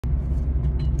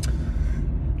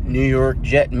New York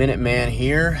Jet Minuteman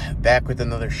here, back with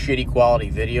another shitty quality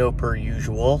video per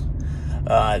usual.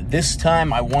 This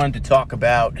time I wanted to talk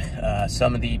about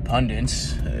some of the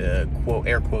pundits, quote,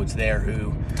 air quotes there,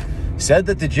 who said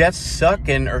that the Jets suck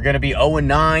and are going to be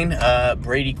 0-9.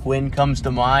 Brady Quinn comes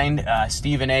to mind,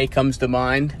 Stephen A. comes to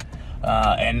mind,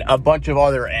 and a bunch of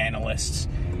other analysts.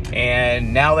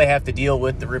 And now they have to deal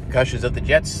with the repercussions of the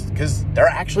Jets because they're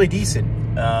actually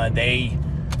decent.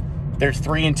 There's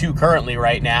 3-2 currently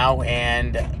right now,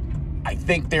 and I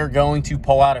think they're going to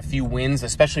pull out a few wins,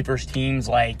 especially versus teams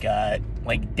like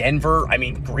Denver. I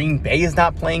mean, Green Bay is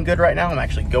not playing good right now. I'm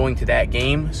actually going to that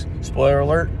game, spoiler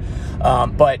alert.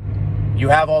 But you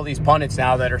have all these pundits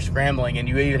now that are scrambling, and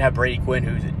you even have Brady Quinn,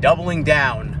 who's doubling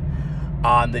down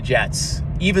on the Jets,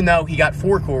 even though he got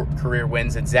 4 career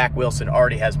wins, and Zach Wilson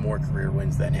already has more career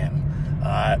wins than him.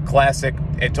 Classic.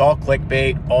 It's all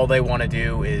clickbait. All they want to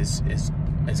do is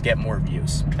get more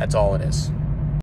views. That's all it is.